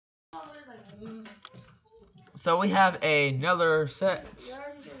So we have another set,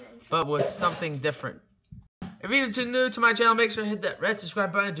 but with something different. If you're new to my channel, make sure to hit that red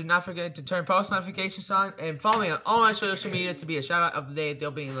subscribe button. Do not forget to turn post notifications on and follow me on all my social media to be a shout out of the day.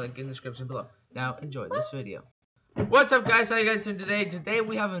 There'll be a link in the description below. Now enjoy this video. What's up, guys? How you guys doing today? Today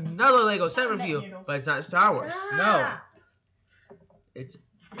we have another Lego set review, but it's not Star Wars. No, it's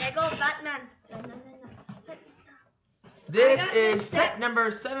Lego Batman. This is set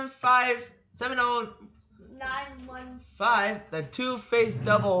number 75095, the two-face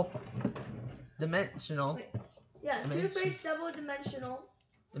double dimensional. Yeah, two-face double dimensional.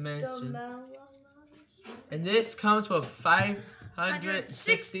 Dimension. And this comes with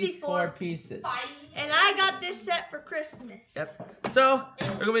 564 pieces. And I got this set for Christmas. Yep. So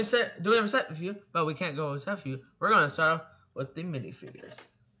we're gonna be doing a set review, but we can't go with a set review. We're gonna start off with the minifigures.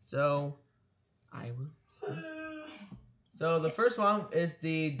 So I will. So the first one is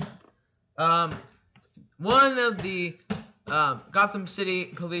the one of the Gotham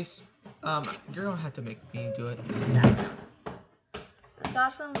City Police. You're gonna have to make me do it.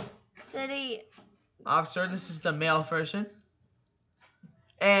 Gotham City Officer. This is the male version.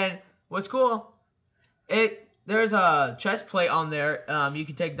 And what's cool? There's a chest plate on there. You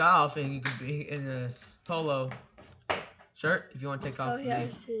can take that off, and you can be in a polo shirt if you want to take off.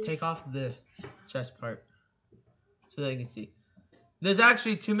 Take off the chest part so that you can see. There's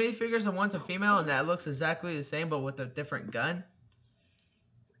actually two minifigures, and one's a female, and that looks exactly the same, but with a different gun.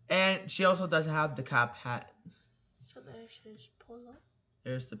 And she also doesn't have the cop hat. So there's his polo.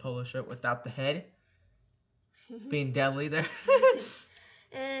 There's the polo shirt without the head. Being deadly there.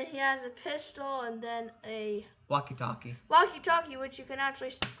 And he has a pistol and then a walkie-talkie. Walkie-talkie, which you can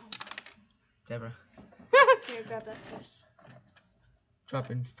actually. Deborah. Here, grab that first.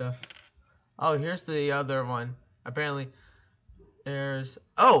 Dropping stuff. Oh, here's the other one. Apparently, there's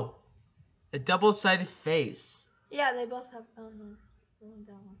a double-sided face. Yeah, they both have that one.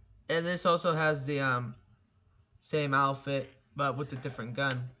 And this also has the same outfit, but with a different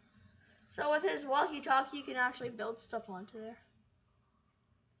gun. So with his walkie-talkie, you can actually build stuff onto there.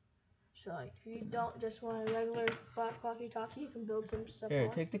 So like, if you don't just want a regular walkie-talkie, you can build some stuff. Here,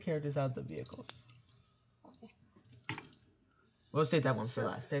 take the characters out of the vehicles. Okay. We'll save that one for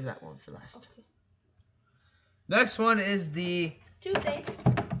last. Save that one for last. Okay. Next one is the Two-Face.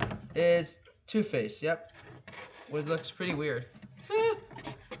 Is Two-Face, yep. Which looks pretty weird.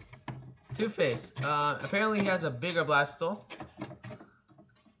 Two-Face. Apparently he has a bigger blastool.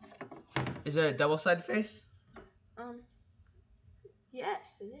 Is it a double-sided face?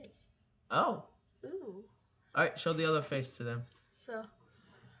 Yes, it is. Oh. Ooh. Alright, show the other face to them. So,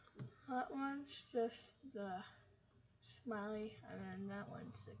 that one's just the smiley, and then that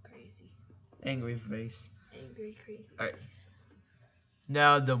one's the crazy. Angry face. Angry, crazy Alright. face.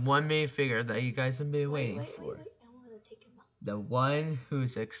 Now, the one main figure that you guys have been waiting for. Wait. I want to take him out. The one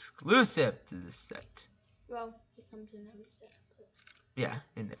who's exclusive to this set. Well, it comes in every set. Yeah,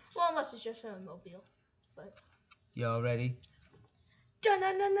 in there. Well, unless it's just a mobile. But. Y'all ready?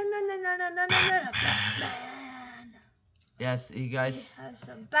 Batman. Yes, you guys. He has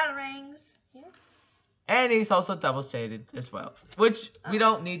some batarangs. Yeah. And he's also double-sided as well, which we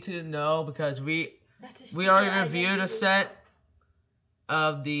don't need to know because we already reviewed a set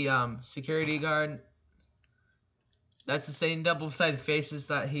of the security guard. That's the same double-sided faces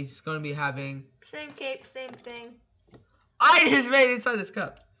that he's going to be having. Same cape, same thing. I just made inside this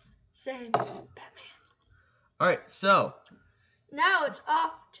cup. Same Batman. Alright, so. Now it's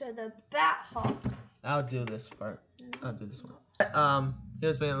off to the Bat-Hawk. I'll do this part. I'll do this one.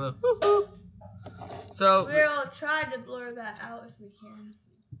 Here's being a little woo-hoo. So. We'll try to blur that out if we can.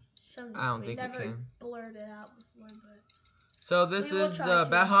 I don't think we can. Never blurred it out before, but. So this is the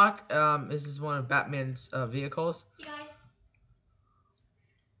Bat-Hawk. This is one of Batman's vehicles. You guys.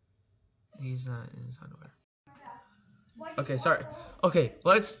 He's not in his underwear. Okay, sorry. Okay,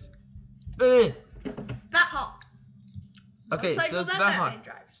 let's. Bat-Hawk. Okay, so it's Bat-Hawk.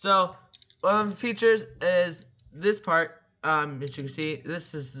 So, features is this part. As you can see,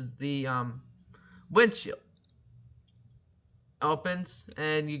 this is the windshield. Opens,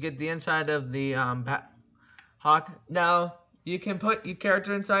 and you get the inside of the Bat-Hawk. Now, you can put your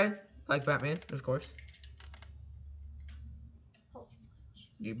character inside, like Batman, of course.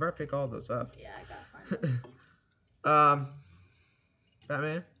 You better pick all those up. Yeah, I gotta find them.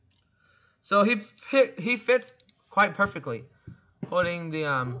 Batman. So he fits quite perfectly, holding the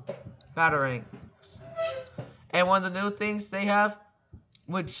batarang. And one of the new things they have,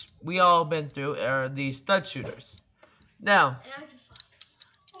 which we all been through, are the stud shooters. Now,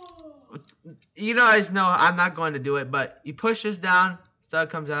 you guys know I'm not going to do it, but you push this down, stud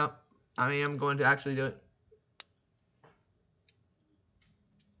comes out, I mean, I'm going to actually do it.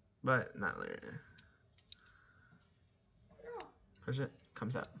 But not later. Push it,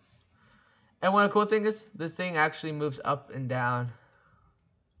 comes out. And one cool thing is, this thing actually moves up and down.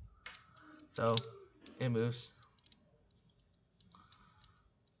 So, it moves.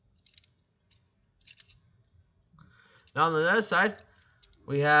 Now on the other side,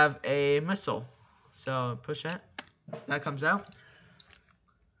 we have a missile. So, push that. That comes out.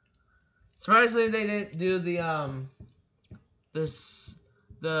 Surprisingly, they didn't do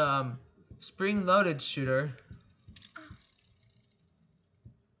the spring-loaded shooter.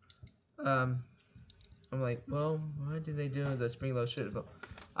 I'm like, well, why did they do the spring-loaded shooter? But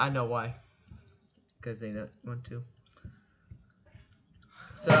I know why. Because they don't want to.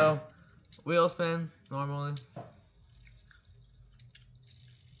 So, wheel spin normally.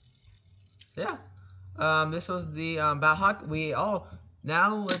 So yeah, this was the Battlehawk.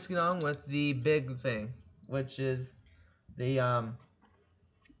 Now let's get on with the big thing, which is the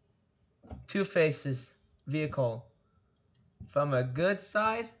Two Faces vehicle. From a good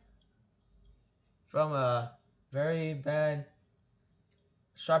side, from a very bad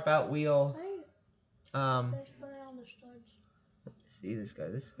sharp out wheel. See this guy.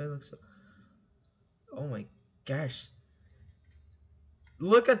 This guy looks so. Oh my gosh.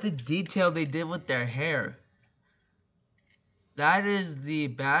 Look at the detail they did with their hair. That is the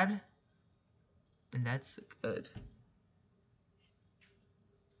bad, and that's the good.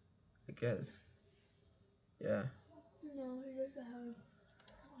 I guess. Yeah. No, he doesn't have.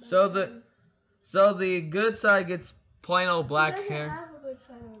 So the good side gets plain old black he doesn't hair. have a good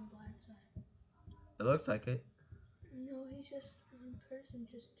side or a black side. It looks like it. No, he's just one person,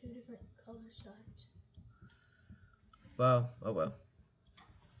 just two different color sides. Well, oh well.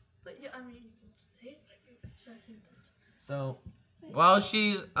 But yeah, I mean, you can say it like a second. So while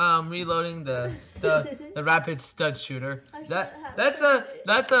she's reloading the rapid stud shooter, that's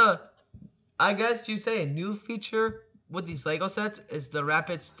a I guess you'd say a new feature with these Lego sets is the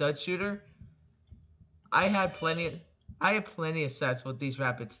rapid stud shooter. I had plenty of sets with these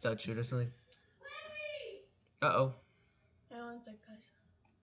rapid stud shooters. Uh-oh.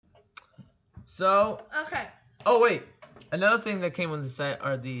 So Okay. oh wait, another thing that came with the set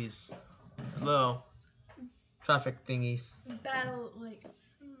are these little traffic thingies. Battle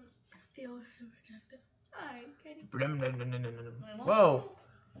field protective. Alright, Graddy. Whoa,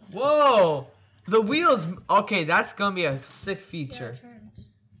 whoa! The wheels. Okay, that's gonna be a sick feature. Yeah, it turns.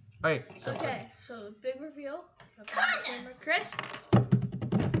 Alright. So okay, so big reveal. Camera, Chris.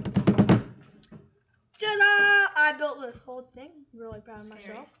 Ta-da! I built this whole thing. Really proud of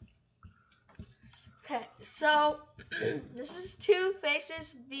myself. Okay, so this is Two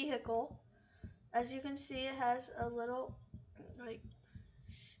Faces vehicle. As you can see, it has a little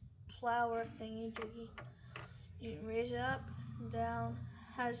flower thingy jiggy. You can raise it up and down.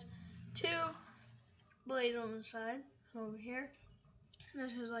 Has two blades on the side over here.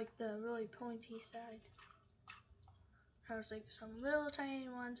 This is the really pointy side. Has some little tiny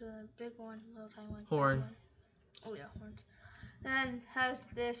ones and a big one, little tiny one. Horn. Oh yeah, horns. And has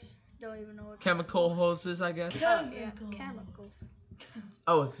this. Don't even know what. Chemical hoses, I guess. Oh yeah, chemicals.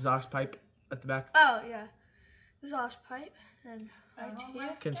 Oh, exhaust pipe at the back. Oh yeah, exhaust pipe. And right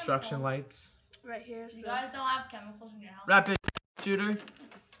here. Construction lights. Right here. You guys don't have chemicals in your house. Rapid shooter.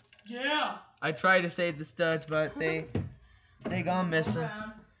 Yeah. I tried to save the studs, but they gone missing.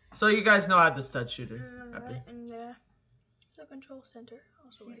 So you guys know how the stud shooter. Right in there. The control center.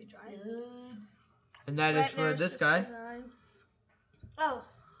 Also where you drive. And that is for this guy. Design. Oh,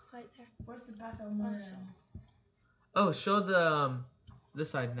 right there. Where's the back of my Oh, show the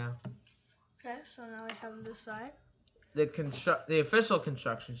this side now. Okay, so now we have this side. The official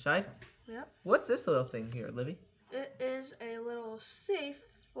construction side. Yep. What's this little thing here, Livy? It is a little safe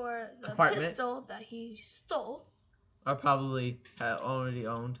for the Compartment. pistol that he stole. Or probably had already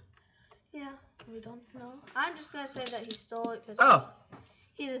owned. Yeah, we don't know. I'm just gonna say that he stole it because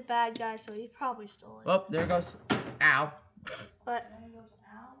he's a bad guy, so he probably stole it. Oh, there goes. Ow. But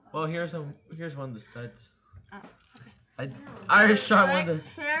well, here's one of the studs. Oh, okay. I already shot one of the.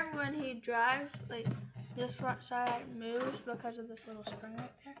 Here, when he drives, this front side moves because of this little spring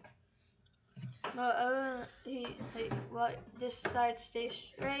right there. But other than this side stays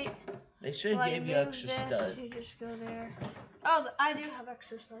straight. They should have gave you extra studs. You just go there. Oh, I do have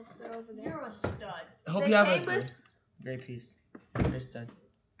extra studs. They're over there. You're a stud. I hope you have a great piece. Great stud.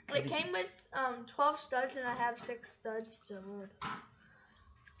 It came with 12 studs, and I have 6 studs to load.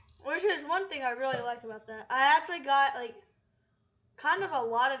 Which is one thing I really like about that. I actually got kind of a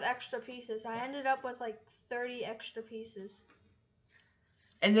lot of extra pieces. I ended up with 30 extra pieces.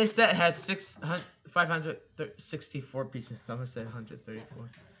 And this set has 564 pieces. I almost said 134.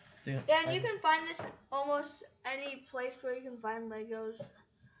 Yeah, and you can find this almost any place where you can find Legos.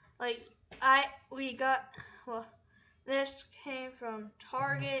 Like this came from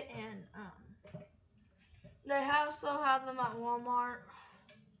Target, and they also have them at Walmart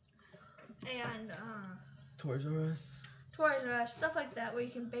and Toys R Us. Toys R Us, stuff like that, where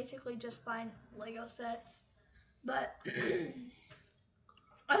you can basically just find Lego sets. But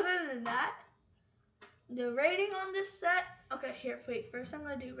other than that, the rating on this set. Okay, here, wait. First, I'm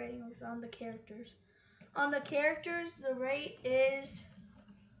gonna do ratings on the characters. On the characters, the rate is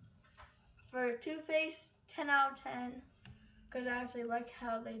for Two-Face 10 out of 10, because I actually like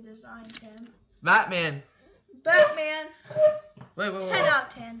how they designed him. Batman. Wait. 10 out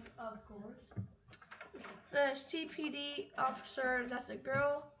of 10. Of course. The CPD officer, that's a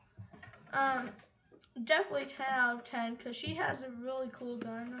girl. Definitely 10 out of 10, because she has a really cool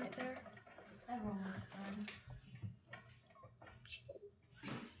gun right there. Everyone wants fun.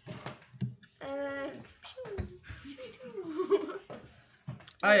 And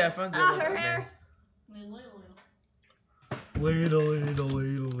Oh yeah, I found the her hair. Ladle.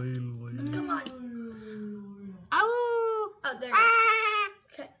 Come on. Ow! Oh, there it is.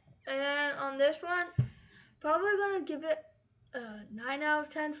 Okay. And then on this one, probably gonna give it a 9 out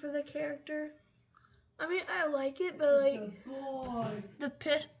of 10 for the character. I mean, I like it, but like the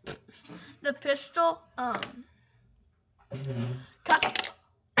pistol,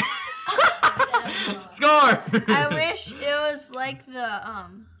 Score! I wish it was like the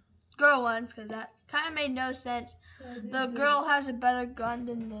girl ones, because that kind of made no sense. The girl has a better gun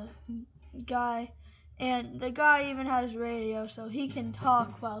than the guy, and the guy even has radio, so he can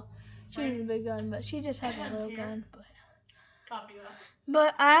talk while shooting a big gun, but she just has a little gun.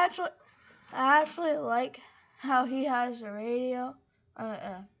 But I actually like how he has a radio. Oh,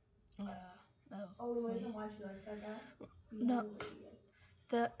 the reason why she likes that guy? No.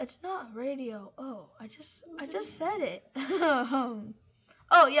 It's not radio. Oh, I just said it.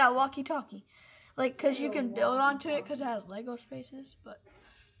 Oh yeah, walkie-talkie. Like, cause you can build onto it, cause it has Lego spaces. But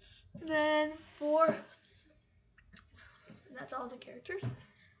then that's all the characters.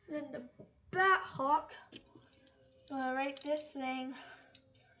 Then the Bat Hawk. Rate this thing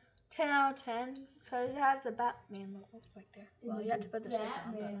 10 out of 10, cause it has the Batman logo right there. Well, you have to put the stick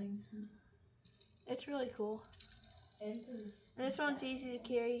on, but like, it's really cool. And this one's easy to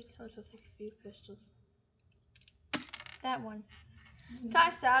carry, comes with like a few pistols. That one.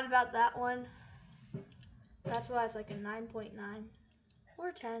 Kind of sad about that one. That's why it's like a 9.9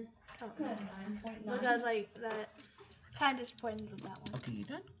 or 10. Because like that, kind of disappointed with that one. Okay, you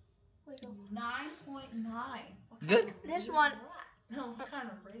done? 9.9. Good. This one, No, what kind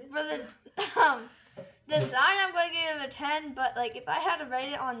of rating? for the design, I'm going to give it a 10. But like, if I had to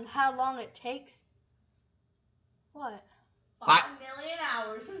rate it on how long it takes, what? 5 million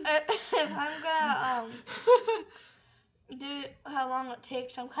hours. If I'm gonna do how long it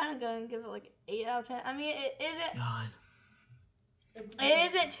takes, I'm kind of gonna give it like 8 out of 10. I mean, it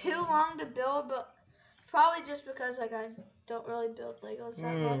isn't too long to build, but probably just because like I don't really build Legos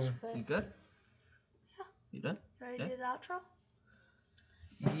that much. But You good? Yeah. You done? Ready to do the outro?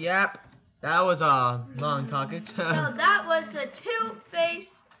 Yep. That was a long talking. So that was the Two-Face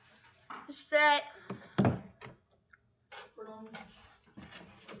set.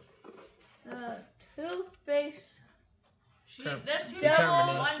 Two-Face There's two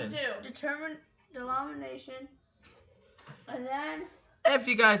Determination. Denomination. And then If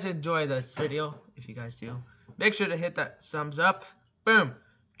you guys enjoy this video, if you guys do, make sure to hit that thumbs up. Boom.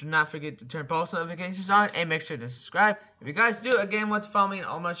 Do not forget to turn post notifications on and make sure to subscribe. If you guys do, again, want to follow me on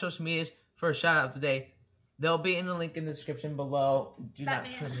all my social medias for a shout out today, they'll be in the link in the description below. Do not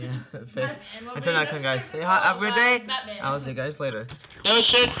put me in the face. Until next time, guys. Have a great day. I'll see you guys later. No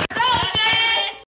shit.